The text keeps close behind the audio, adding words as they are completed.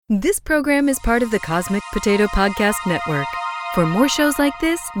This program is part of the Cosmic Potato Podcast Network. For more shows like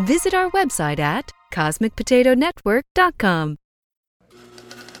this, visit our website at cosmicpotatonetwork.com.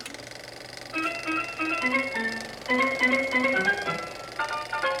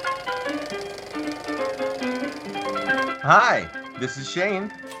 Hi, this is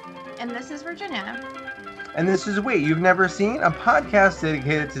Shane. And this is Virginia. And this is Wait You've Never Seen, a podcast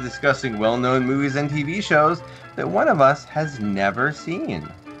dedicated to discussing well-known movies and TV shows that one of us has never seen.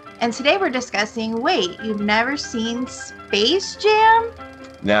 And today we're discussing, wait, you've never seen Space Jam?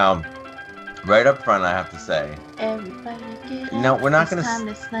 Now, right up front, I have to say, Everybody get no, we're not going going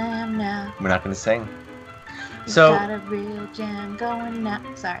to slam now. We're not going to sing. We've So, got a real jam going now.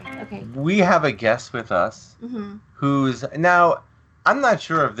 Sorry, okay. we have a guest with us Mm-hmm. who's now. I'm not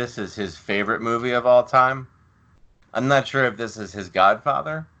sure if this is his favorite movie of all time. I'm not sure if this is his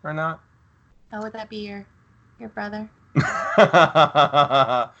Godfather or not. Oh, would that be your brother?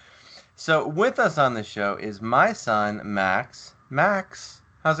 So with us on the show is my son, Max. Max,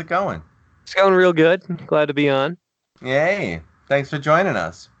 how's it going? It's going real good. Glad to be on. Yay. Thanks for joining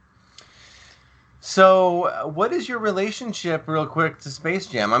us. So what is your relationship, real quick, to Space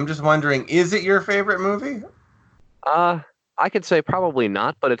Jam? I'm just wondering, is it your favorite movie? I could say probably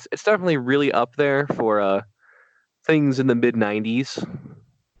not, but it's definitely really up there for things in the mid-90s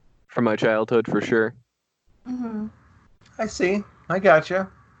from my childhood for sure. Mm-hmm. I see. I gotcha.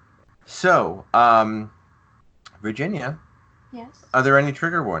 So, Virginia, Yes. are there any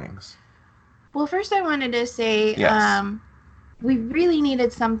trigger warnings? Well, first I wanted to say, Yes. we really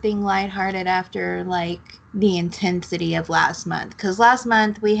needed something lighthearted after, like, the intensity of last month. Because last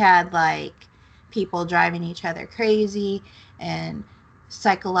month we had, like, people driving each other crazy and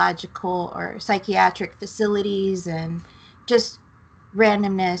psychological or psychiatric facilities and just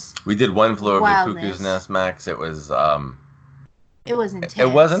randomness. We did One Flew Over the Wildness. Cuckoo's Nest, Max. It was, It was intense.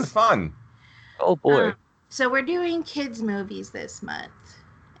 it wasn't fun. Oh boy. So we're doing kids movies this month.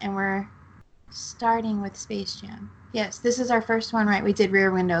 And we're starting with Space Jam. Yes, this is our first one, right? We did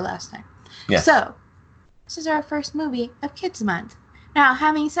Rear Window last time. Yes. So, this is our first movie of Kids Month. Now,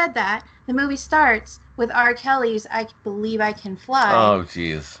 having said that, the movie starts with R. Kelly's I Believe I Can Fly, Oh,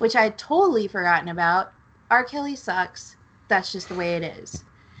 jeez. which I'd totally forgotten about. R. Kelly sucks. That's just the way it is.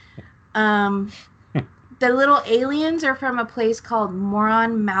 The little aliens are from a place called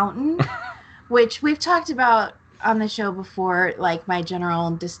Moron Mountain, which we've talked about on the show before, like my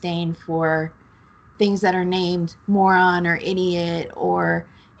general disdain for things that are named moron or idiot or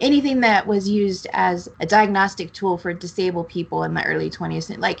anything that was used as a diagnostic tool for disabled people in the early 20th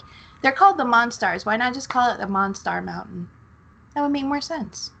century. Like, they're called the Monstars. Why not just call it the Monstar Mountain? That would make more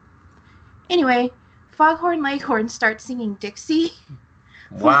sense. Anyway, Foghorn Leghorn starts singing Dixie.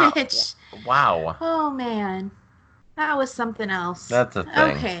 Wow. Which, Wow. oh man, that was something else. That's a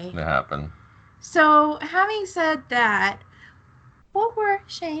thing Okay. that happened. So, having said that, what were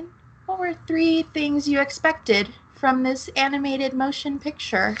 3 things you expected from this animated motion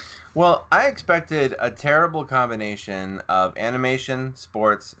picture? Well, I expected a terrible combination of animation,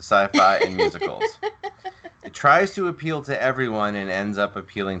 sports, sci-fi, and musicals. It tries to appeal to everyone and ends up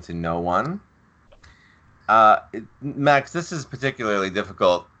appealing to no one. Max, this is particularly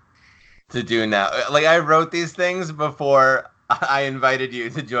difficult to do now. Like, I wrote these things before I invited you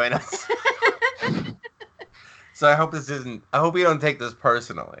to join us. So I hope you don't take this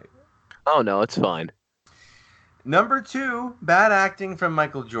personally. Oh no, it's fine. Number 2, bad acting from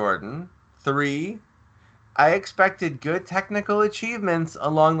Michael Jordan. 3, I expected good technical achievements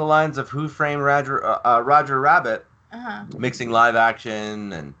along the lines of Who Framed Roger Rabbit, Uh-huh. mixing live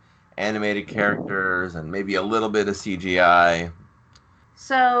action and animated characters and maybe a little bit of CGI.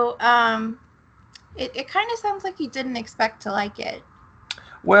 So, it kind of sounds like you didn't expect to like it.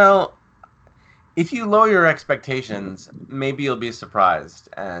 Well, if you lower your expectations, maybe you'll be surprised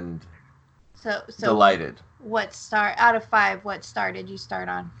and So delighted. out of 5, what star did you start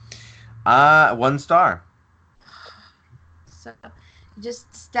on? 1 star. So, you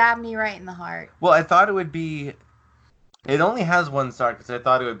just stabbed me right in the heart. Well, I thought it would be... It only has 1 star because I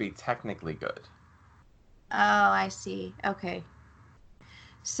thought it would be technically good. Oh, I see. Okay.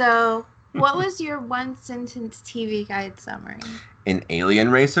 So, what was your one-sentence TV guide summary? An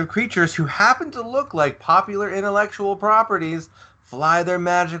alien race of creatures who happen to look like popular intellectual properties fly their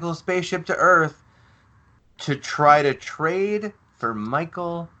magical spaceship to Earth to try to trade for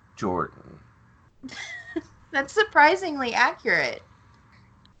Michael Jordan. That's surprisingly accurate.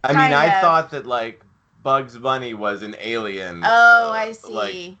 I mean, Kind I of. thought that, like, Bugs Bunny was an alien. Oh, I see.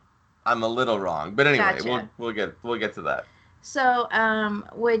 Like, I'm a little wrong. But anyway, Gotcha. we'll get to that. So,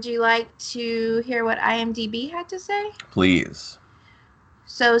 would you like to hear what IMDb had to say? Please.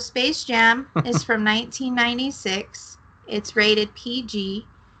 So Space Jam is from 1996. It's rated PG.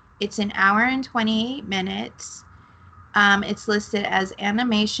 It's an hour and 28 minutes. It's listed as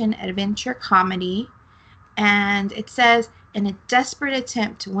animation adventure comedy. And it says, in a desperate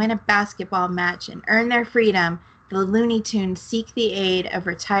attempt to win a basketball match and earn their freedom, the Looney Tunes seek the aid of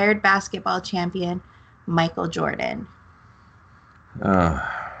retired basketball champion Michael Jordan.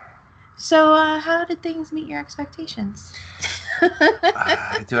 So how did things meet your expectations?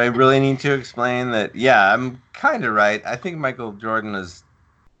 Do I really need to explain that? Yeah, I'm kind of right. I think Michael Jordan is...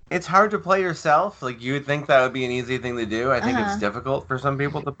 It's hard to play yourself. Like, you would think that would be an easy thing to do. I think it's difficult for some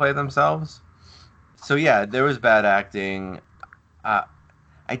people to play themselves. So yeah, there was bad acting.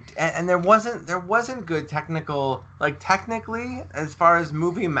 And there wasn't good technical, like, technically, as far as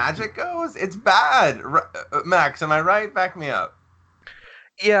movie magic goes, it's bad. Max, am I right? Back me up.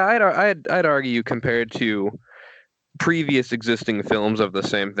 Yeah, I'd argue compared to previous existing films of the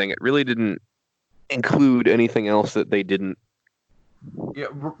same thing, it really didn't include anything else that they didn't. Yeah,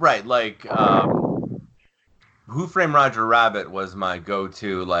 right. Like, Who Framed Roger Rabbit was my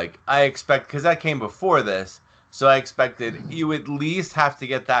go-to. Like, I expect, because that came before this, so I expected you at least have to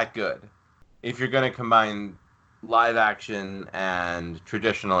get that good if you're going to combine live action and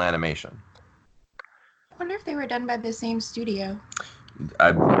traditional animation. I wonder if they were done by the same studio.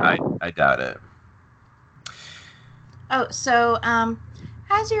 I doubt it. Oh, so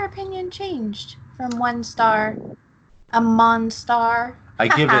has your opinion changed from 1 star, a Monstar? I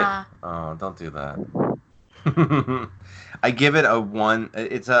give it... Oh, don't do that. I give it a 1.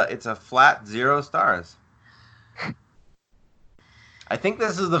 It's a flat 0 stars. I think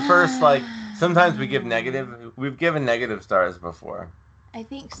this is the first, like, sometimes we've given negative stars before. I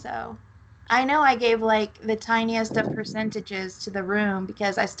think so. I know I gave, like, the tiniest of percentages to The Room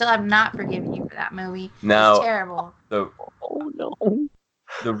because I still have not forgiven you for that movie. No. It's terrible. Oh, no.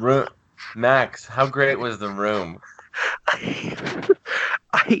 The Room... Max, how great was The Room?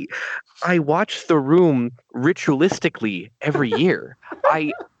 I watch The Room ritualistically every year.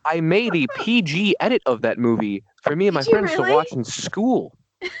 I made a PG edit of that movie for me and my friends to watch in school.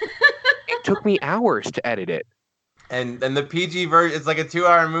 It took me hours to edit it. And the PG version, it's like a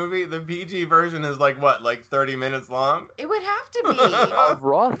 2-hour movie. The PG version is like, what, like 30 minutes long? It would have to be. Of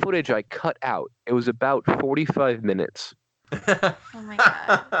raw footage I cut out, it was about 45 minutes. Oh my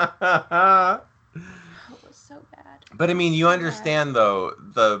god. It was so bad. But I mean, you understand, though,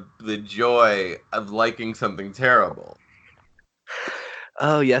 the joy of liking something terrible.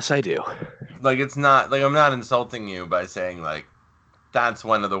 Oh, yes, I do. Like, it's not, like, I'm not insulting you by saying, like, that's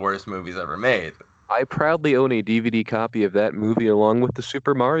one of the worst movies ever made. I proudly own a DVD copy of that movie along with the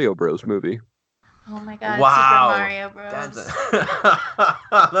Super Mario Bros. Movie. Oh my god, wow. Super Mario Bros.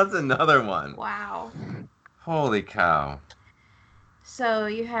 That's another one. Wow. Holy cow. So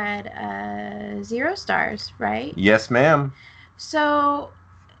you had 0 stars, right? Yes, ma'am. So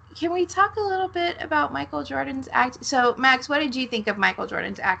can we talk a little bit about Michael Jordan's act? So Max, what did you think of Michael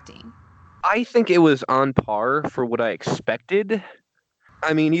Jordan's acting? I think it was on par for what I expected.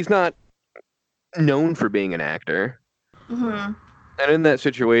 I mean, he's not known for being an actor. Mm-hmm. And in that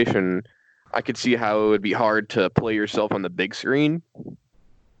situation, I could see how it would be hard to play yourself on the big screen.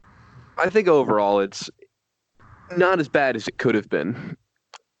 I think overall it's not as bad as it could have been.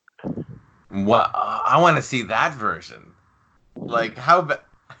 What? I want to see that version. Like, how bad?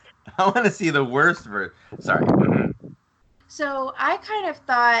 I want to see the worst version. Sorry. So I kind of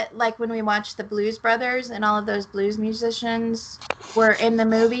thought, like, when we watched the Blues Brothers and all of those blues musicians were in the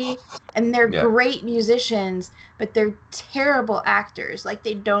movie, and they're great musicians, but they're terrible actors. Like,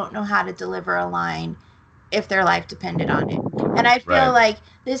 they don't know how to deliver a line if their life depended on it. And I feel like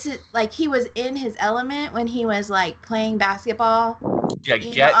this is, like, he was in his element when he was, like, playing basketball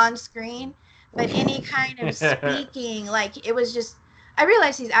on screen. But any kind of speaking, like, it was just... I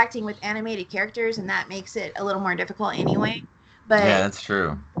realize he's acting with animated characters, and that makes it a little more difficult anyway. But yeah, that's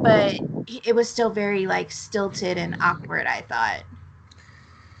true. But it was still very, like, stilted and awkward, I thought.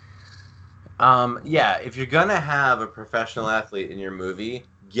 Yeah, if you're gonna have a professional athlete in your movie,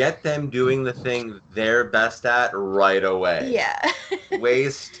 get them doing the thing they're best at right away. Yeah.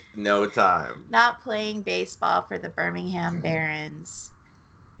 Waste no time. Not playing baseball for the Birmingham Barons.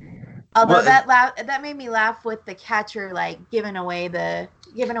 Although that made me laugh with the catcher, like, giving away the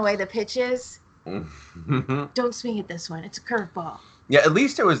pitches. Don't swing at this one; it's a curveball. Yeah, at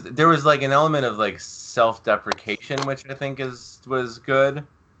least there was like an element of, like, self-deprecation, which I think was good.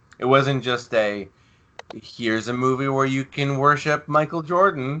 It wasn't just here's a movie where you can worship Michael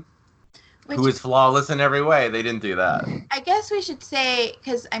Jordan, who is flawless in every way. They didn't do that. I guess we should say,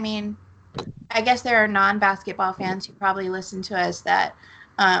 because I mean, I guess there are non-basketball fans who probably listen to us that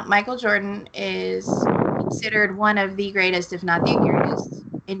Michael Jordan is considered one of the greatest, if not the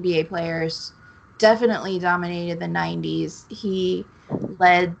greatest, NBA players. Definitely dominated the 90s. He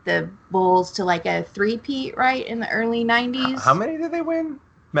led the Bulls to like a three-peat, right, in the early 90s. How many did they win?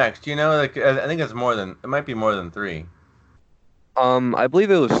 Max, do you know? Like, I think it might be more than 3. I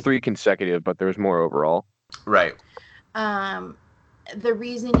believe it was 3 consecutive, but there was more overall. Right. The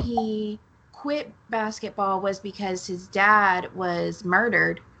reason he quit basketball was because his dad was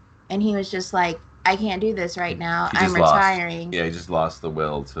murdered, and he was just like, I can't do this right now. I'm retiring. Yeah, he just lost the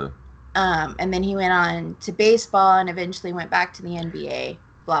will to. And then he went on to baseball and eventually went back to the NBA.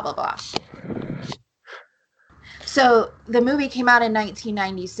 Blah blah blah. So the movie came out in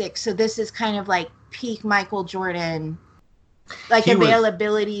 1996. So this is kind of like peak Michael Jordan, like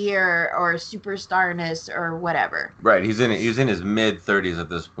availability or superstarness or whatever. Right. He's in his mid-30s at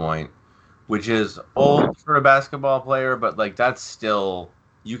this point, which is old for a basketball player, but like that's still,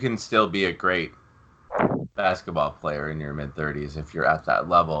 you can still be a great basketball player in your mid-30s if you're at that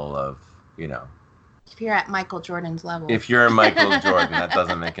level of, you know. If you're at Michael Jordan's level. If you're Michael Jordan, that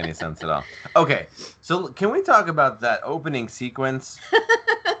doesn't make any sense at all. Okay, so can we talk about that opening sequence?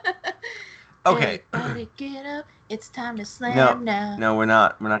 Okay. Everybody get up. It's time to slam now. No, we're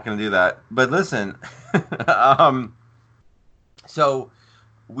not. We're not going to do that. But listen, so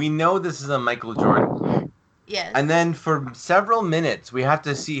we know this is a Michael Jordan. Yes. And then for several minutes, we have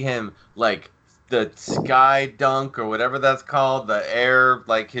to see him like the sky dunk or whatever that's called, the air,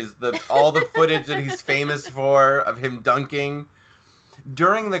 like all the footage that he's famous for of him dunking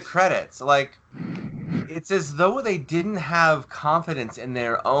during the credits. Like, it's as though they didn't have confidence in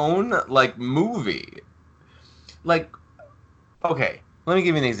their own like movie. Like, okay, let me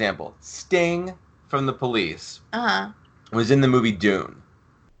give you an example. Sting from The Police was in the movie Dune.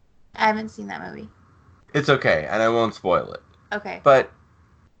 I haven't seen that movie. It's okay, and I won't spoil it. Okay. But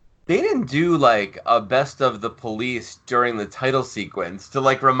they didn't do like a best of the Police during the title sequence to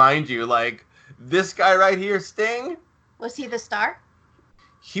like remind you like this guy right here, Sting. Was he the star?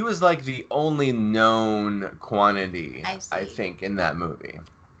 He was like the only known quantity, I think, in that movie.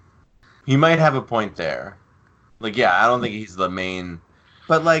 He might have a point there. Like, yeah, I don't think he's the main,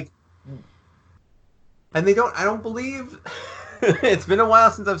 but like, and I don't believe. It's been a while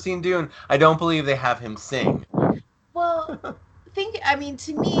since I've seen Dune. I don't believe they have him sing. Well, to me,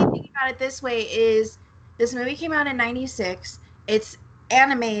 thinking about it this way is this movie came out in 96. It's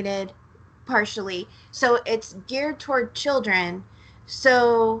animated partially. So it's geared toward children.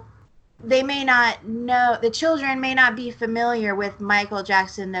 So they may not know, the children may not be familiar with Michael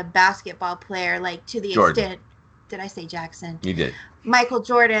Jackson, the basketball player, like to the extent, did I say Jackson? You did. Michael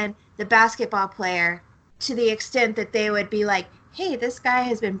Jordan, the basketball player, to the extent that they would be like, hey, this guy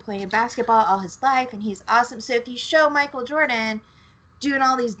has been playing basketball all his life and he's awesome. So if you show Michael Jordan doing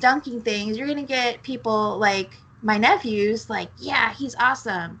all these dunking things, you're going to get people like my nephews like, yeah, he's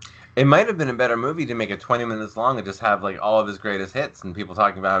awesome. It might have been a better movie to make it 20 minutes long and just have like all of his greatest hits and people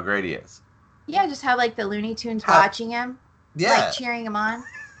talking about how great he is. Yeah, just have like the Looney Tunes watching him. Yeah. Like cheering him on.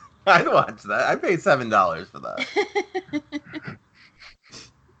 I'd watch that. I paid $7 for that.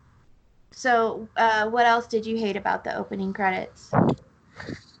 So, what else did you hate about the opening credits?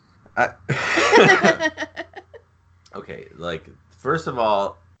 Okay, like, first of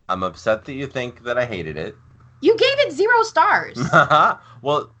all, I'm upset that you think that I hated it. You gave it 0 stars.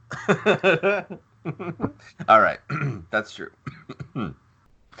 Well, all right, that's true.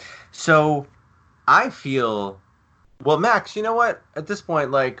 So, I feel, well, Max, you know what? At this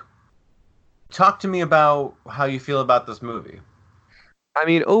point, like, talk to me about how you feel about this movie. I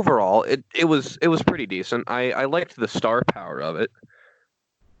mean, overall, it was pretty decent. I liked the star power of it.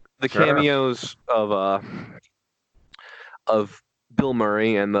 The cameos of Bill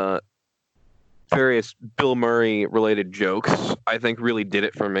Murray and the various Bill Murray related jokes, I think really did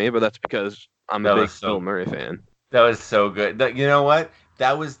it for me, but that's because I'm a big Bill Murray fan. That was so good. You know what?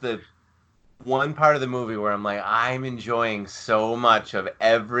 That was the one part of the movie where I'm like, I'm enjoying so much of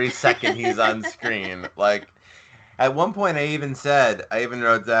every second he's on screen. Like, at one point I even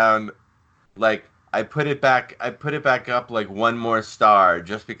wrote down, like, I put it back up like 1 more star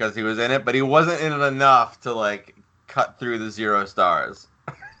just because he was in it, but he wasn't in it enough to like cut through the 0 stars.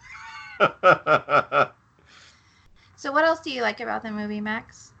 So what else do you like about the movie,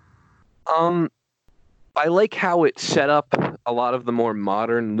 Max? I like how it set up a lot of the more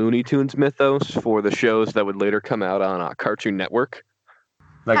modern Looney Tunes mythos for the shows that would later come out on Cartoon Network.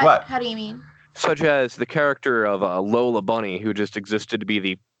 Like what? How do you mean? Such as the character of Lola Bunny, who just existed to be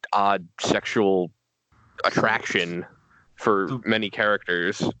the odd sexual attraction for many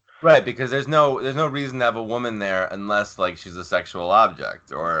characters. Right, because there's no reason to have a woman there unless like she's a sexual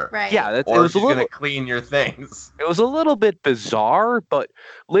object or Right. Yeah, it or was a she's little. gonna clean your things. It was a little bit bizarre, but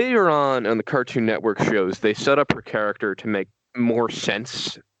later on the Cartoon Network shows, they set up her character to make more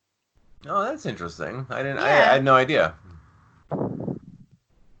sense. Oh, that's interesting. I Yeah. had no idea.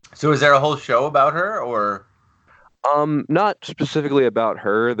 So is there a whole show about her or? Not specifically about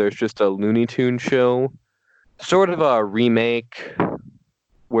her. There's just a Looney Tunes show, sort of a remake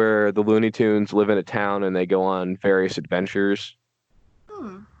where the Looney Tunes live in a town and they go on various adventures.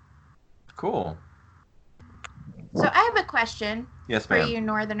 Cool. So I have a question Yes, for ma'am. you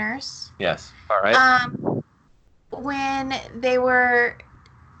Northerners. Yes. All right. When they were,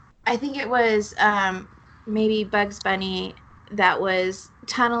 I think it was maybe Bugs Bunny that was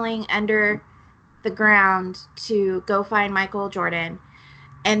tunneling under the ground to go find Michael Jordan,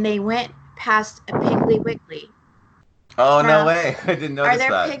 and they went past a Piggly Wiggly. Oh, no No. way. I didn't notice Are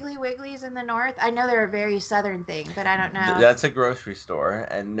there that. Piggly Wigglies in the north? I know they're a very southern thing, but I don't know. That's a grocery store,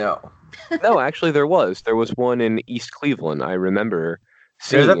 and no. No, actually, there was one in East Cleveland. I remember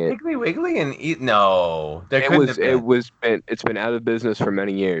seeing There's a it. Piggly Wiggly and no, there couldn't have been. It's been out of business for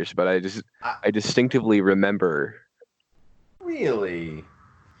many years, but I- I distinctively remember. Really?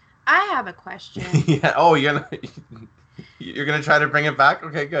 I have a question. Yeah. Oh, you're gonna try to bring it back?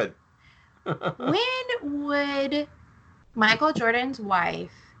 Okay, good. When would Michael Jordan's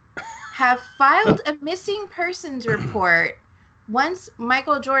wife have filed a missing persons report once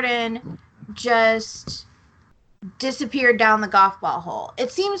Michael Jordan just disappeared down the golf ball hole?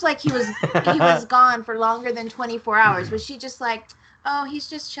 It seems like he was gone for longer than 24 hours. Was she just like, oh, he's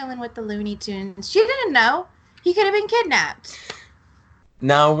just chilling with the Looney Tunes? She didn't know. He could have been kidnapped.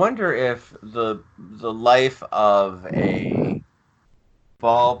 Now I wonder if the life of a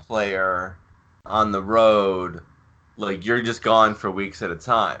ball player on the road, like you're just gone for weeks at a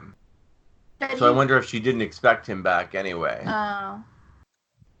time. But So I wonder if she didn't expect him back anyway. Oh.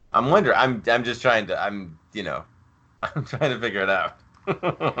 I'm wondering. I'm just trying to. I'm trying to figure it out. What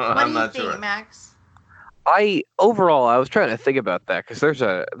I'm do you not think, sure. Max? I was trying to think about that because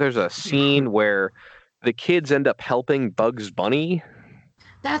there's a scene where the kids end up helping Bugs Bunny,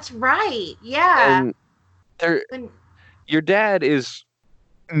 That's right. Yeah. and they're When- your dad is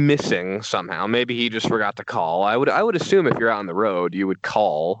missing somehow. Maybe he just forgot to call. I would assume if you're out on the road, you would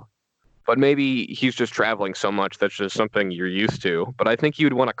call. But maybe he's just traveling so much that's just something you're used to. But I think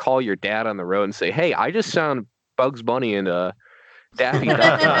you'd want to call your dad on the road and say, "Hey, I just found Bugs Bunny and Daffy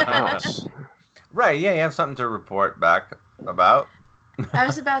Duck in the house." Right? Yeah, you have something to report back about. I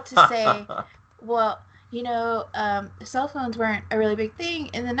was about to say, well, cell phones weren't a really big thing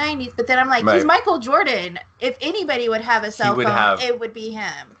in the 90s, but then I'm like, Right. he's Michael Jordan. If anybody would have a cell would phone, have- it would be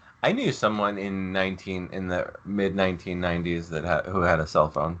him. I knew someone in the mid 1990s who had a cell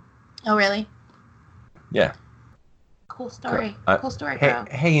phone. Oh, really? Yeah. Cool story. Uh, Cool story, Hey, bro.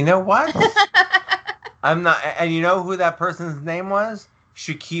 hey, you know what? I'm not, and you know who that person's name was?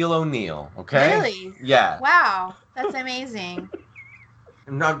 Shaquille O'Neal. Okay. Really? Yeah. Wow. That's amazing.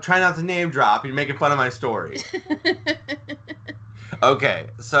 I'm trying not to name drop. You're making fun of my story. Okay,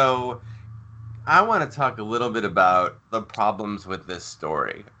 so I want to talk a little bit about the problems with this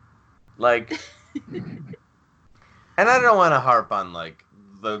story. Like, and I don't want to harp on, like,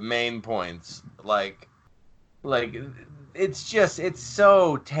 the main points. Like, it's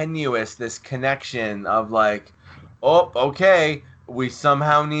so tenuous, this connection of, like, oh, okay, we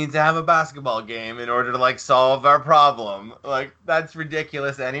somehow need to have a basketball game in order to, like, solve our problem. Like, that's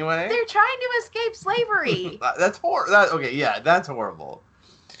ridiculous anyway. They're trying to escape slavery. That's horrible. Okay, yeah, that's horrible.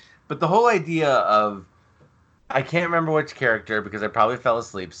 But the whole idea of, I can't remember which character because I probably fell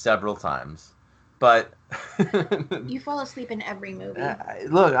asleep several times. But You fall asleep in every movie.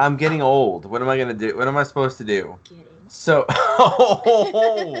 look, I'm getting old. What am I gonna do? What am I supposed to do? Kidding. So,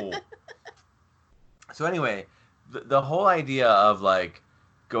 so anyway, the whole idea of like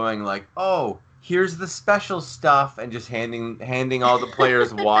going like, oh, here's the special stuff, and just handing all the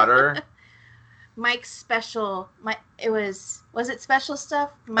players water. Mike's special. Was it special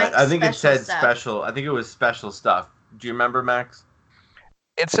stuff? Mike's I think it special said stuff. special. I think it was special stuff. Do you remember, Max?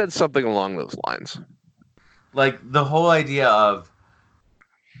 It said something along those lines. Like the whole idea of,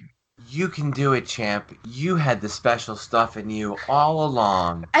 you can do it, champ. You had the special stuff in you all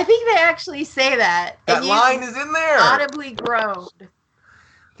along. I think they actually say that. That and you line is in there. audibly groaned.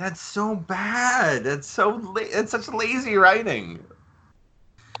 That's so bad. That's such lazy writing.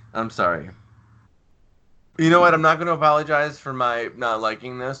 I'm sorry. You know what? I'm not going to apologize for my not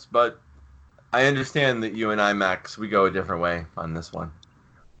liking this, but I understand that you and I, Max, we go a different way on this one.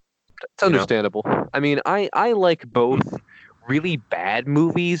 It's understandable. I mean, I like both really bad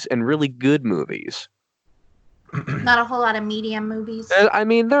movies and really good movies. Not a whole lot of medium movies. I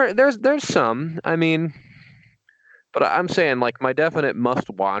mean, there's some. I mean, but I'm saying like my definite must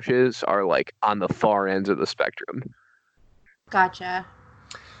watches are like on the far ends of the spectrum. Gotcha.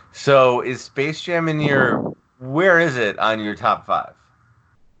 So is Space Jam in your? Where is it on your top 5?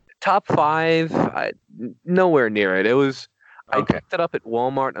 Top 5, nowhere near it. It was. Okay. I picked it up at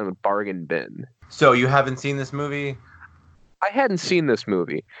Walmart on a bargain bin. So you haven't seen this movie? I hadn't seen this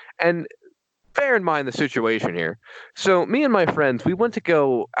movie, and bear in mind the situation here. So me and my friends, we went to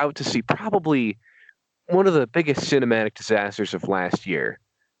go out to see probably one of the biggest cinematic disasters of last year,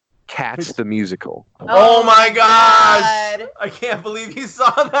 Cats the Musical. Oh my gosh! I can't believe you saw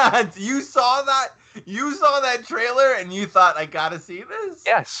that. You saw that. You saw that trailer and you thought, I gotta see this?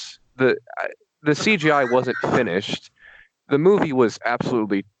 Yes, the CGI wasn't finished. The movie was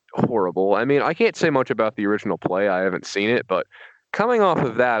absolutely horrible. I mean, I can't say much about the original play. I haven't seen it, but coming off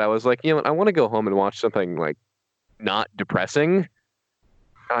of that, I was like, you know what, I want to go home and watch something like not depressing.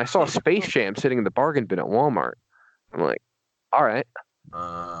 And I saw Space Jam sitting in the bargain bin at Walmart. I'm like, all right.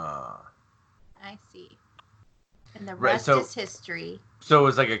 I see. And the Right, rest so- is history. So it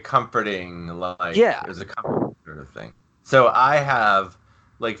was like a comforting, like, Yeah. it was a comfort sort of thing. So I have,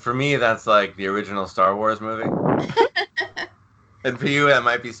 like, for me, that's like the original Star Wars movie. And for you, that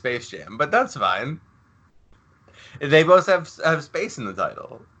might be Space Jam, but that's fine. They both have space in the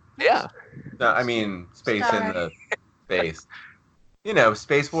title. Yeah. No, I mean, space in Sorry. the space. You know,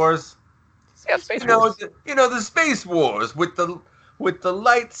 Space Wars. Yeah, Space You know, Wars. the Space Wars with the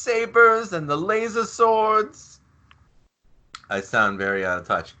lightsabers and the laser swords. I sound very out of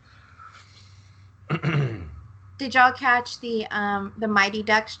touch. Did y'all catch the Mighty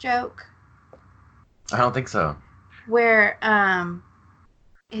Ducks joke? I don't think so. Where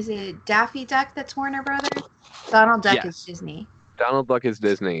is it Daffy Duck that's Warner Brothers? Donald Duck Yes. is Disney. Donald Duck is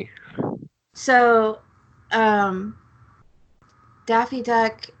Disney. So Daffy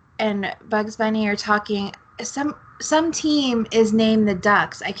Duck and Bugs Bunny are talking. Some team is named the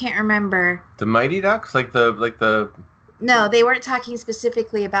Ducks. I can't remember. The Mighty Ducks, like the. No, they weren't talking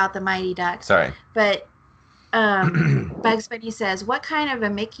specifically about the Mighty Ducks. Sorry. But Bugs Bunny says, "What kind of a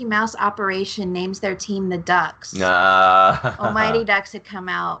Mickey Mouse operation names their team the Ducks?" Nah. Well, Mighty Ducks had come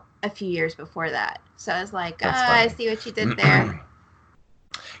out a few years before that, so I was like, That's I funny. see what you did there.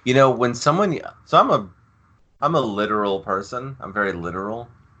 You know, when someone, so I'm a literal person. I'm very literal.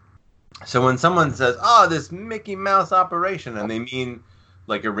 So when someone says, "Oh, this Mickey Mouse operation," and they mean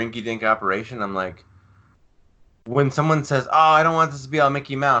like a rinky-dink operation, I'm like, when someone says, "Oh, I don't want this to be all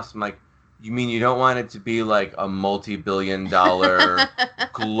Mickey Mouse," I'm like, you mean you don't want it to be like a multi-billion-dollar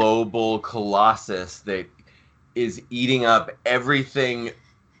global colossus that is eating up everything,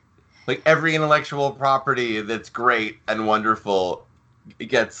 like every intellectual property that's great and wonderful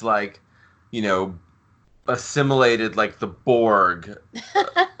gets like, you know, assimilated like the Borg.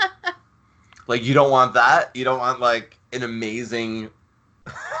 Like, you don't want that? You don't want like an amazing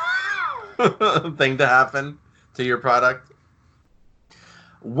thing to happen to your product?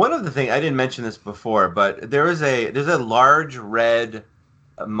 One of the things, I didn't mention this before, but there's a large red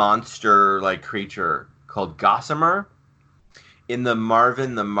monster like creature called Gossamer in the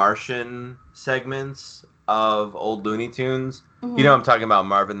Marvin the Martian segments of old Looney Tunes. Mhm. You know what I'm talking about,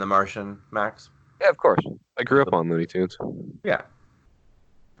 Marvin the Martian, Max? Yeah, of course. I grew up on Looney Tunes. Yeah.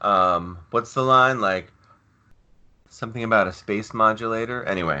 What's the line? Like something about a space modulator?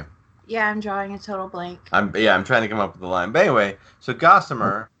 Anyway. Yeah, I'm drawing a total blank. I'm trying to come up with the line. But anyway, so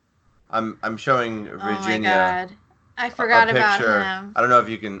Gossamer, I'm showing Oh my Virginia god, I forgot a about picture. him. I don't know if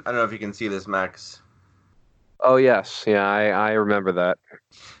you can see this, Max. Oh, yes. Yeah, I remember that.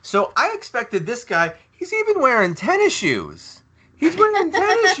 So I expected this guy, he's even wearing tennis shoes. He's wearing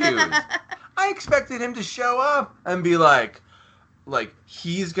tennis shoes. I expected him to show up and be like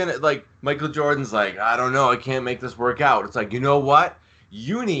he's gonna, like, Michael Jordan's like, I don't know, I can't make this work out. It's like, you know what?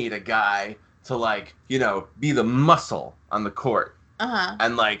 You need a guy to, like, you know, be the muscle on the court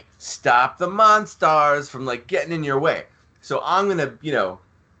and, like, stop the Monstars from, like, getting in your way. So I'm gonna, you know,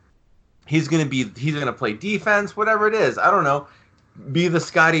 he's gonna play defense, whatever it is. I don't know. Be the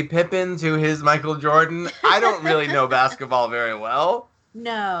Scottie Pippen to his Michael Jordan. I don't really know basketball very well.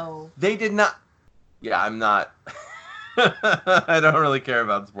 No. They did not. Yeah, I'm not. I don't really care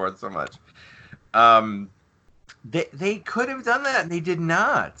about sports so much. They could have done that, and they did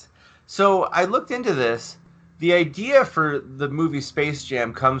not. So I looked into this. The idea for the movie Space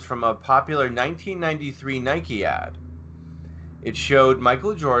Jam comes from a popular 1993 Nike ad. It showed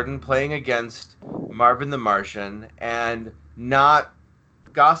Michael Jordan playing against Marvin the Martian, and not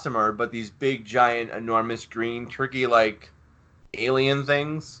Gossamer, but these big, giant, enormous green turkey-like alien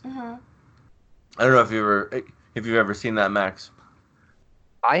things. Mm-hmm. I don't know if you've ever seen that, Max.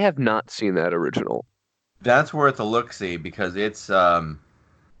 I have not seen that original. That's worth a look-see because it's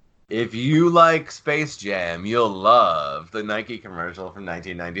if you like Space Jam, you'll love the Nike commercial from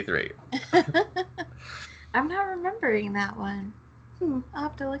 1993. I'm not remembering that one. I'll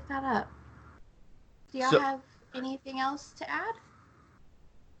have to look that up. Do y'all have anything else to add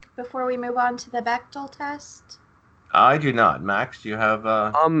before we move on to the Bechdel test? I do not. Max, do you have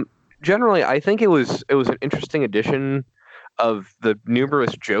Generally, I think it was an interesting addition of the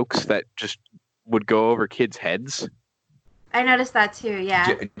numerous jokes that just would go over kids' heads. I noticed that too.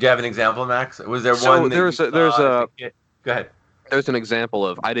 Yeah. Do you have an example, Max? Was there So one? there's a Go ahead. There's an example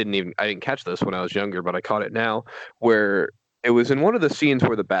of I didn't catch this when I was younger, but I caught it now, where it was in one of the scenes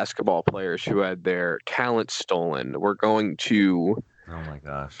where the basketball players who had their talent stolen were going to Oh my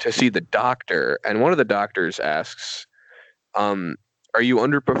gosh. to see the doctor, and one of the doctors asks, are you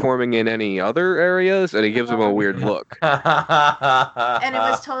underperforming in any other areas? And he gives him a weird look. And it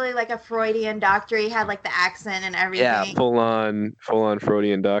was totally like a Freudian doctor. He had like the accent and everything. Yeah, full on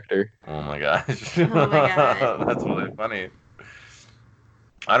Freudian doctor. Oh my gosh. Oh my God. That's really funny.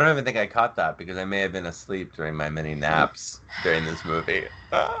 I don't even think I caught that because I may have been asleep during my many naps during this movie.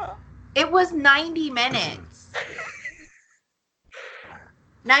 It was 90 minutes.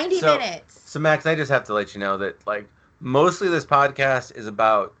 90 minutes. So Max, I just have to let you know that like mostly this podcast is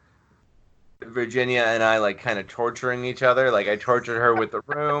about Virginia and I like kind of torturing each other. Like I tortured her with The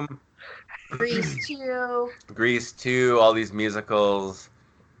Room, Grease 2, all these musicals.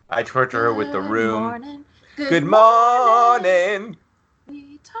 I torture her with The Room. Morning. Good morning.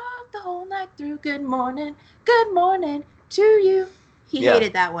 We talked the whole night through. Good morning to you. He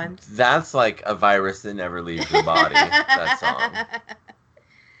hated that one. That's like a virus that never leaves your body. That song.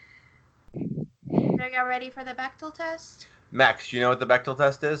 Are y'all ready for the Bechdel test? Max, do you know what the Bechdel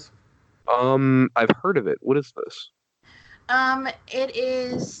test is? I've heard of it. What is this? It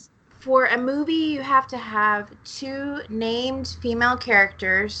is for a movie. You have to have 2 named female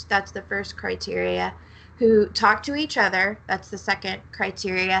characters. That's the first criteria. Who talk to each other. That's the second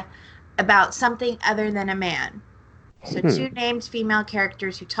criteria. About something other than a man. So 2 named female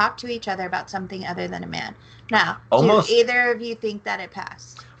characters who talk to each other about something other than a man. Now, do either of you think that it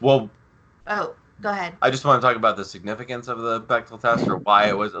passed? Well, go ahead. I just want to talk about the significance of the Bechdel test or why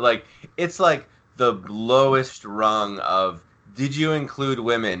it was like it's like the lowest rung of did you include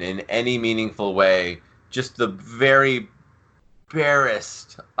women in any meaningful way? Just the very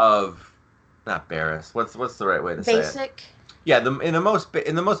barest of not barest. What's the right way to say it? Basic. Yeah, in the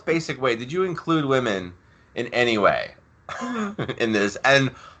most basic way. Did you include women in any way in this?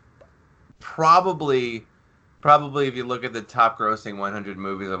 And probably if you look at the top grossing 100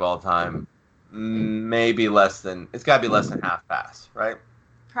 movies of all time, maybe it's got to be less than half pass, right?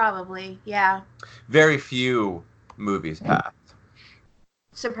 Probably, yeah. Very few movies passed.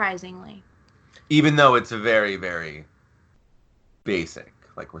 Surprisingly. Even though it's a very, very basic,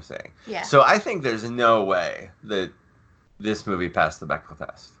 like we're saying. Yeah. So I think there's no way that this movie passed the Bechdel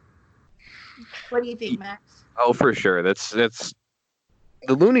test. What do you think, Max? Oh, for sure. That's the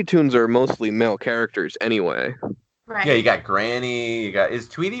Looney Tunes are mostly male characters anyway. Right. Yeah, you got Granny. Is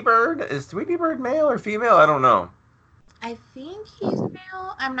Tweety Bird male or female? I don't know. I think he's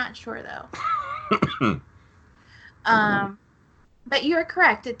male. I'm not sure though. But you're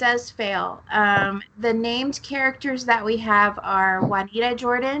correct. It does fail. The named characters that we have are Juanita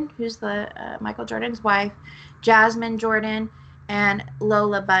Jordan, who's the Michael Jordan's wife, Jasmine Jordan, and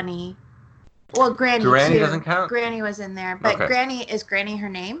Lola Bunny. Well, Granny too. Doesn't count? Granny was in there. But okay. Is Granny her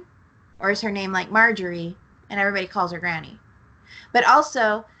name? Or is her name like Marjorie and everybody calls her Granny? But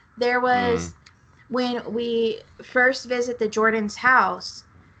also, there was, when we first visit the Jordan's house,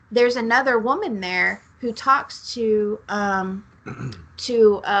 there's another woman there who talks to Juanita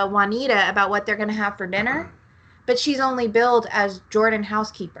about what they're going to have for dinner. But she's only billed as Jordan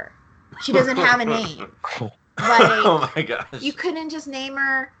housekeeper. She doesn't have a name. Like, oh my gosh. You couldn't just name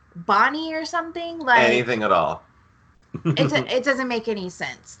her Bonnie or something? Like anything at all. It doesn't make any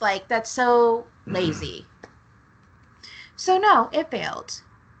sense. Like, that's so lazy. So no, it failed.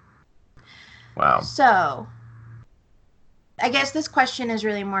 Wow. So I guess this question is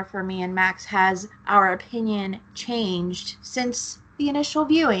really more for me and Max. Has our opinion changed since the initial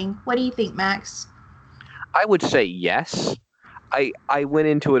viewing? What do you think, Max? I would say yes. I went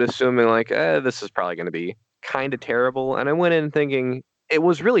into it assuming like this is probably going to be kind of terrible, and I went in thinking it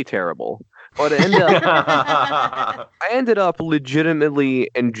was really terrible. But I ended up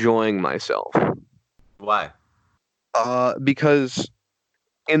legitimately enjoying myself. Why? Because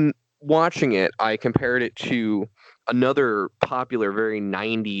in watching it, I compared it to another popular, very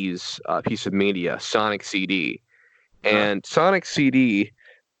 90s piece of media, Sonic CD. And Sonic CD,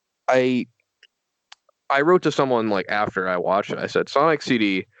 I wrote to someone like after I watched it, I said Sonic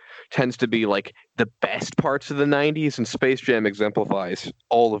CD tends to be like the best parts of the 90s, and Space Jam exemplifies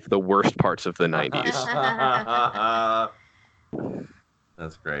all of the worst parts of the 90s.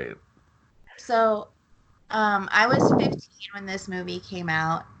 That's great. So, I was 15 when this movie came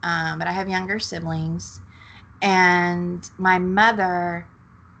out, but I have younger siblings, and my mother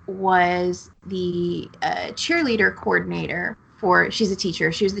was the cheerleader coordinator she's a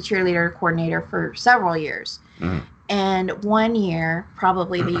teacher. She was the cheerleader coordinator for several years. Mm. And one year,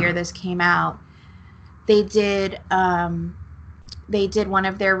 probably the year this came out, they did one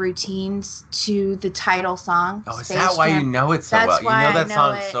of their routines to the title song. Oh, is Space that why Jam. you know it so well? That's You why know I that know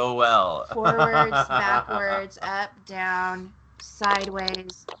song it. so well. Forwards, backwards, up, down,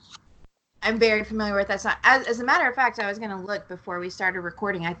 sideways. I'm very familiar with that song. As a matter of fact, I was going to look before we started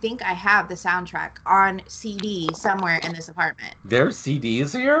recording. I think I have the soundtrack on CD somewhere in this apartment. There's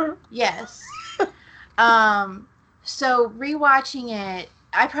CDs here? Yes. So rewatching it,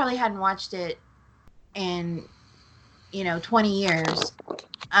 I probably hadn't watched it in 20 years.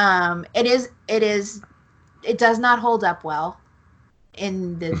 It does not hold up well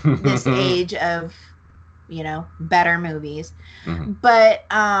in this age of better movies. Mm-hmm. But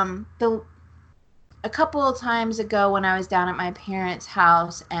a couple of times ago when I was down at my parents'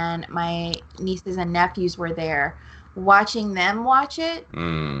 house and my nieces and nephews were there, watching them watch it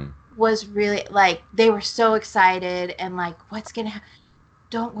was really, like, they were so excited and like, what's gonna happen?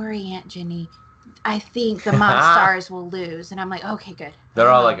 Don't worry, Aunt Jenny, I think the Monstars will lose. And I'm like, okay, good. They're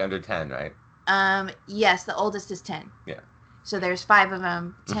all like under 10, right? Yes, the oldest is 10. Yeah. So there's 5 of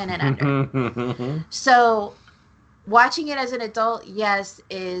them, 10 and under. So watching it as an adult, yes,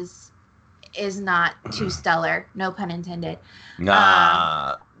 is not too stellar. No pun intended.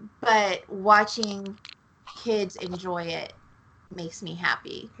 Nah. But watching kids enjoy it makes me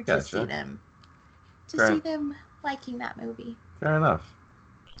happy to see them liking that movie. Fair enough.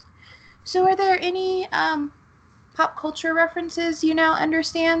 So are there any pop culture references you now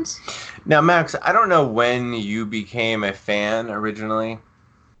understand? Now, Max, I don't know when you became a fan originally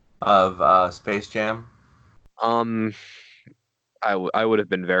of Space Jam. I would have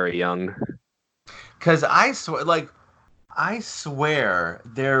been very young. Because I swear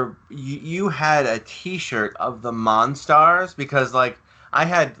there you had a T-shirt of the Monstars, because like I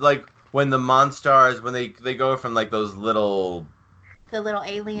had like when the Monstars, when they go from like the little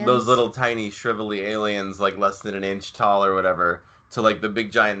aliens, those little tiny shrivelly aliens like less than an inch tall or whatever, to like the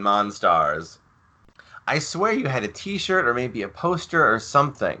big giant Monstars. I swear you had a T-shirt or maybe a poster or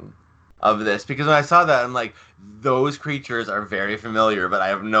something of this, because when I saw that, I'm like, those creatures are very familiar, but I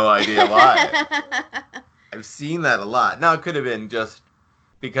have no idea why. I've seen that a lot. Now, it could have been just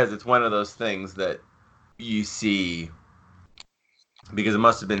because it's one of those things that you see, because it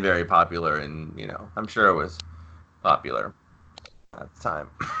must have been very popular, and, I'm sure it was popular at the time.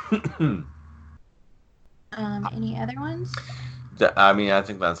 Any other ones? I mean, I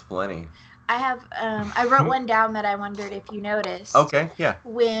think that's plenty. I have, I wrote one down that I wondered if you noticed. Okay, yeah.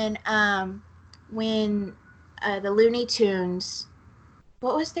 When the Looney Tunes,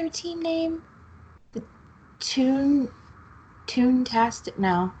 what was their team name? The Toontastic?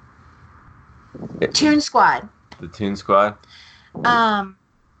 No. Toon Squad. The Toon Squad?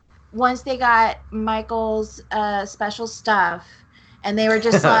 Once they got Michael's special stuff, and they were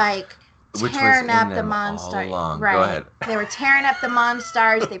just like tearing up the Monstars. Right. Go ahead. They were tearing up the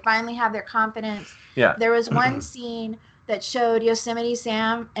Monstars. They finally have their confidence. Yeah. There was one scene that showed Yosemite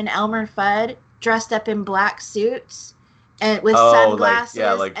Sam and Elmer Fudd dressed up in black suits and with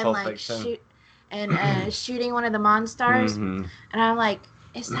sunglasses like and Pulp like Fiction. shooting one of the Monstars. Mm-hmm. And I'm like,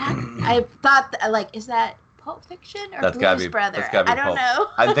 is that? I thought is that Pulp Fiction or Blues Brothers? I don't know.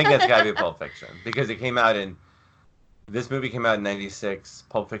 I think that's gotta be Pulp Fiction, because it came out in. This movie came out in 96.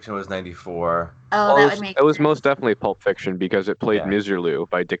 Pulp Fiction was 94. Oh, that would make sense. It was most definitely Pulp Fiction, because it played Miserlou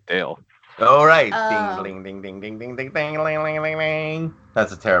by Dick Dale. Oh, right. Oh. Ding, ding, ding, ding, ding, ding, ding, ding, ding, ding, ding.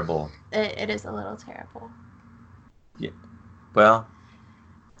 That's a terrible. It is a little terrible. Yeah. Well,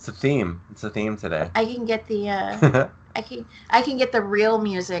 it's a theme. It's a theme today. I can get the I can get the real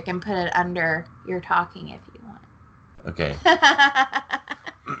music and put it under your talking if you want. Okay.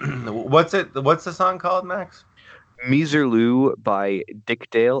 What's the song called, Max? Miserlou by Dick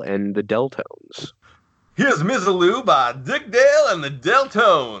Dale and the Deltones. Here's Miserlou by Dick Dale and the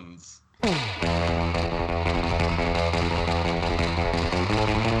Deltones.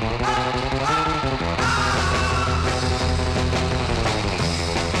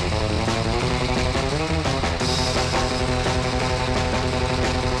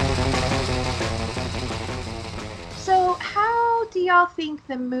 think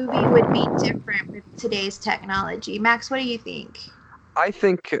the movie would be different with today's technology? Max, what do you think? I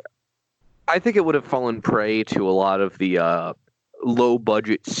think it would have fallen prey to a lot of the low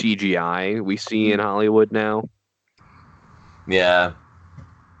budget CGI we see in Hollywood now. Yeah.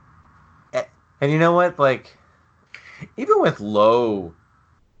 And you know what? Like, even with low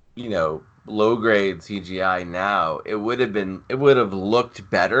grade CGI now, it would have looked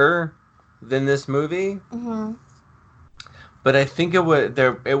better than this movie. Mm-hmm. But I think it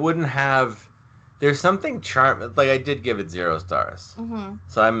wouldn't have. There's something charm. Like, I did give it 0 stars, Mm-hmm.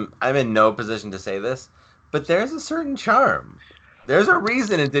 so I'm in no position to say this, but there's a certain charm. There's a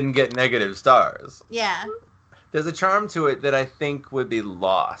reason it didn't get negative stars. Yeah. There's a charm to it that I think would be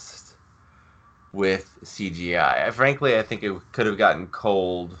lost with CGI. Frankly, I think it could have gotten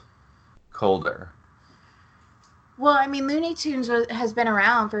colder. Well, I mean, Looney Tunes has been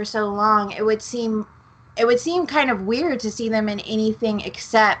around for so long. It would seem kind of weird to see them in anything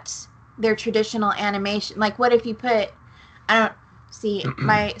except their traditional animation. Like, what if you put,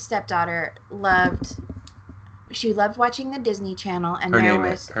 my stepdaughter loved watching the Disney Channel, and her name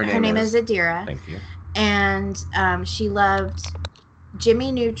is Adira. Thank you. And she loved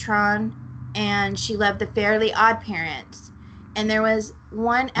Jimmy Neutron, and she loved the Fairly Odd Parents. And there was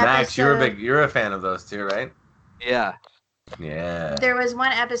one episode. Max, you're a fan of those two, right? Yeah. Yeah. There was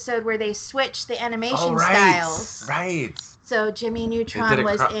one episode where they switched the animation styles. Right. So Jimmy Neutron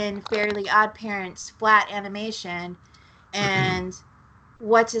was in Fairly Odd Parents flat animation, and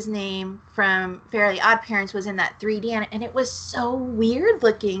what's his name from Fairly Odd Parents was in that 3D, and it was so weird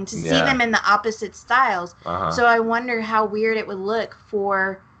looking to see them in the opposite styles. Uh-huh. So I wonder how weird it would look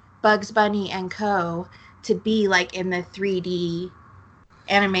for Bugs Bunny and Co. to be like in the 3D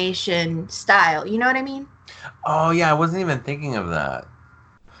animation style. You know what I mean? Oh yeah, I wasn't even thinking of that.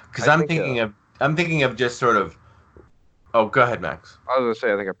 Because I'm thinking of just sort of. Oh, go ahead, Max. I was gonna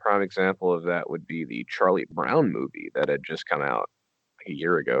say, I think a prime example of that would be the Charlie Brown movie that had just come out a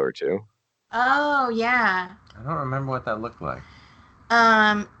year ago or two. Oh yeah. I don't remember what that looked like.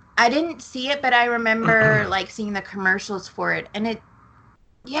 I didn't see it, but I remember like seeing the commercials for it, and it.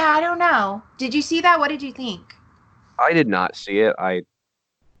 Yeah, I don't know. Did you see that? What did you think? I did not see it. I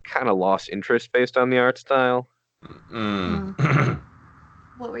kind of lost interest based on the art style.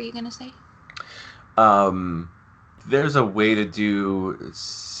 What were you gonna say? There's a way to do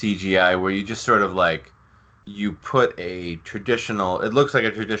CGI where you just sort of like you put it looks like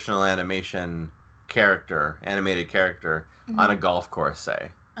a traditional animated character on a golf course,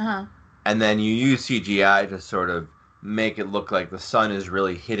 say. Uh-huh. And then you use CGI to sort of make it look like the sun is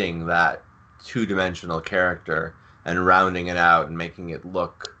really hitting that two-dimensional character and rounding it out and making it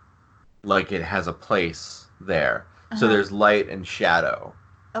look like it has a place there. Uh-huh. So there's light and shadow.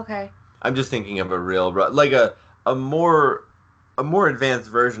 Okay. I'm just thinking of a real, like a more advanced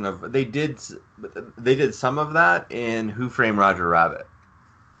version of. They did some of that in Who Framed Roger Rabbit.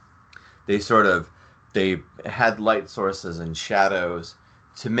 They had light sources and shadows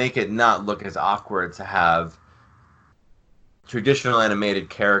to make it not look as awkward to have traditional animated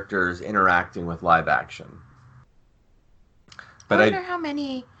characters interacting with live action. But I wonder how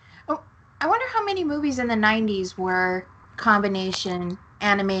many movies in the 90s were combination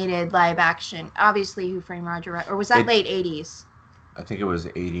animated live action. Obviously, Who Framed Roger Rabbit, or was that late 80s? I think it was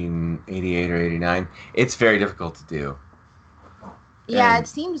 88 or 89. It's very difficult to do. Yeah, it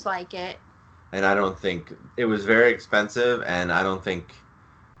seems like it. And I don't think it was very expensive, and I don't think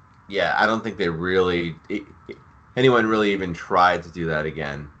they really anyone really even tried to do that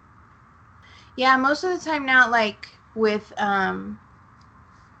again. Yeah, most of the time now, like with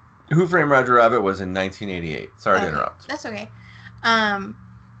Who Framed Roger Rabbit was in 1988. Sorry to interrupt. That's okay.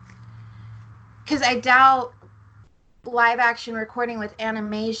 Because I doubt live action recording with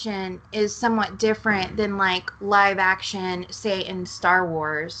animation is somewhat different than like live action, say in Star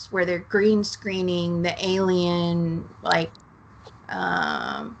Wars, where they're green screening the alien, like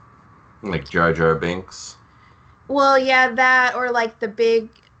Jar Jar Binks. Well, yeah, that, or like the big,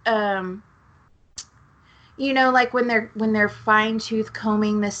 like when they're fine tooth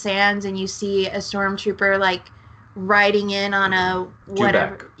combing the sands and you see a stormtrooper like riding in on a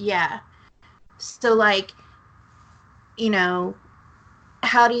whatever. Chewbacca. Yeah. So like,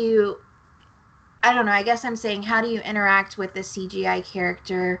 how do you, I don't know, I guess I'm saying, how do you interact with the CGI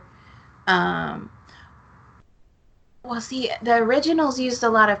character? Well, see, the originals used a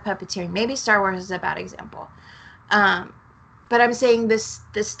lot of puppeteering. Maybe Star Wars is a bad example. But I'm saying the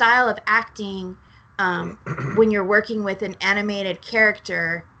style of acting, when you're working with an animated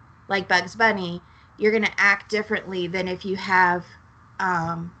character like Bugs Bunny, you're going to act differently than if you have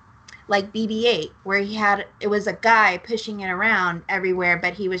like BB-8, where it was a guy pushing it around everywhere,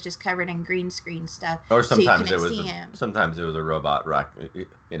 but he was just covered in green screen stuff. Or sometimes so it was a robot rock,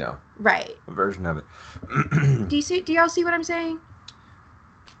 right version of it. Do y'all see what I'm saying?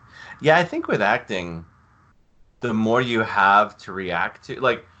 Yeah, I think with acting, the more you have to react to,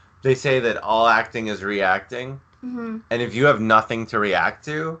 like they say that all acting is reacting, and if you have nothing to react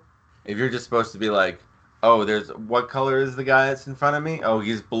to, if you're just supposed to be like, oh, what color is the guy that's in front of me? Oh,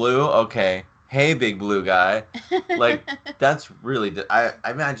 he's blue. Okay, hey, big blue guy. Like that's really. I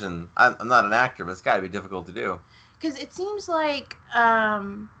imagine I'm not an actor, but it's got to be difficult to do. Because it seems like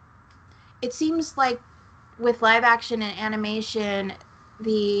with live action and animation,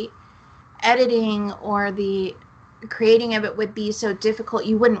 the editing or the creating of it would be so difficult.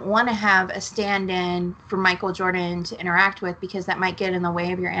 You wouldn't want to have a stand-in for Michael Jordan to interact with because that might get in the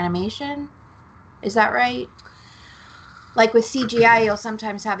way of your animation. Is that right? Like with CGI, you'll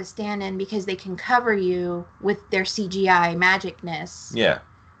sometimes have a stand-in because they can cover you with their CGI magicness. Yeah.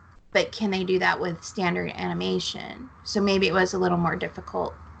 But can they do that with standard animation? So maybe it was a little more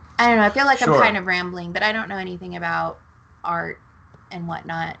difficult. I don't know. I feel like I'm kind of rambling, but I don't know anything about art and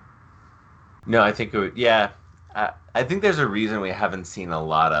whatnot. No, I think it would. Yeah. I think there's a reason we haven't seen a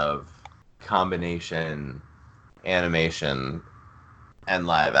lot of combination animation and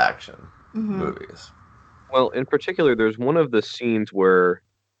live action movies. Well, in particular, there's one of the scenes where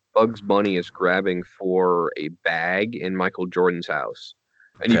Bugs Bunny is grabbing for a bag in Michael Jordan's house.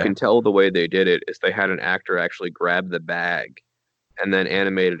 And you can tell the way they did it is they had an actor actually grab the bag and then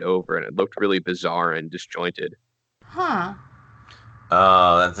animate it over, and it looked really bizarre and disjointed. Huh.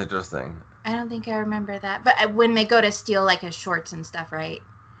 Oh, that's interesting. I don't think I remember that. But when they go to steal like his shorts and stuff, right?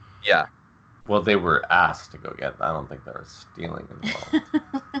 Yeah. Well, they were asked to go get that. I don't think there was stealing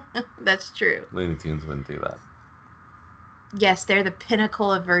involved. That's true. Looney Tunes wouldn't do that. Yes, they're the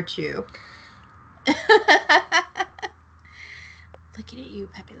pinnacle of virtue. Looking at you,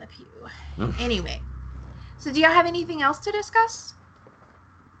 Pepe Le Pew. Anyway, so do y'all have anything else to discuss?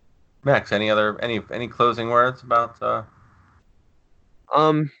 Max, any closing words about?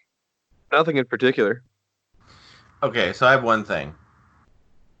 Nothing in particular. Okay, so I have one thing.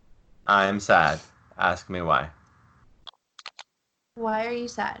 I am sad. Ask me why. Why are you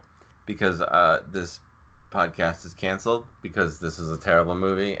sad? Because this podcast is canceled because this is a terrible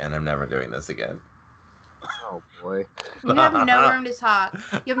movie and I'm never doing this again. Oh boy. You have no room to talk.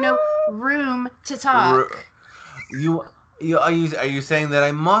 You have no room to talk. Are you saying that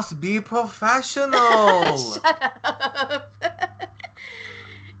I must be professional? Shut up.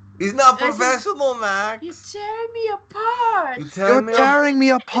 He's not professional, Max. You're tearing me apart. You're tearing me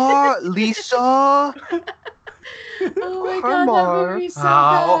apart, Lisa. Oh my God, that movie's so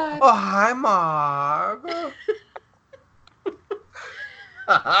bad. Oh, hi, Mark.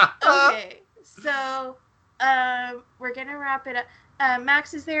 Okay, so we're gonna wrap it up.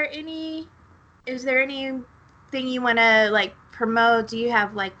 Max, is there anything you want to like promote? Do you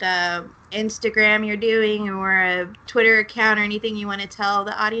have like a Instagram you're doing or a Twitter account or anything you want to tell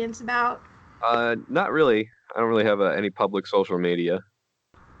the audience about? Not really. I don't really have any public social media.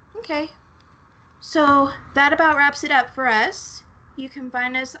 Okay. So that about wraps it up for us. You can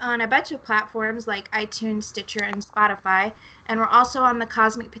find us on a bunch of platforms like iTunes, Stitcher, and Spotify. And we're also on the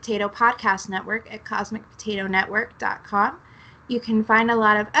Cosmic Potato Podcast Network at cosmicpotatonetwork.com. You can find a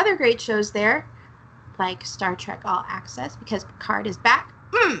lot of other great shows there, like Star Trek All Access, because Picard is back.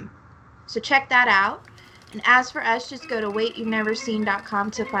 So check that out. And as for us, just go to waityou'veneverseen.com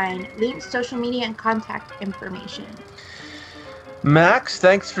to find links, social media, and contact information. Max,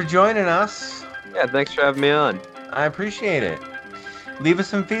 thanks for joining us. Yeah, thanks for having me on. I appreciate it. Leave us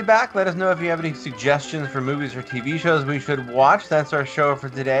some feedback. Let us know if you have any suggestions for movies or TV shows we should watch. That's our show for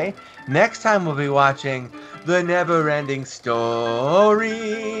today. Next time we'll be watching The Never-Ending Story.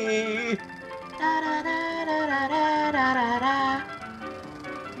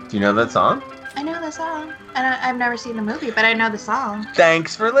 Do you know that song? I know the song. I've never seen the movie, but I know the song.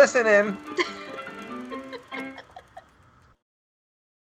 Thanks for listening.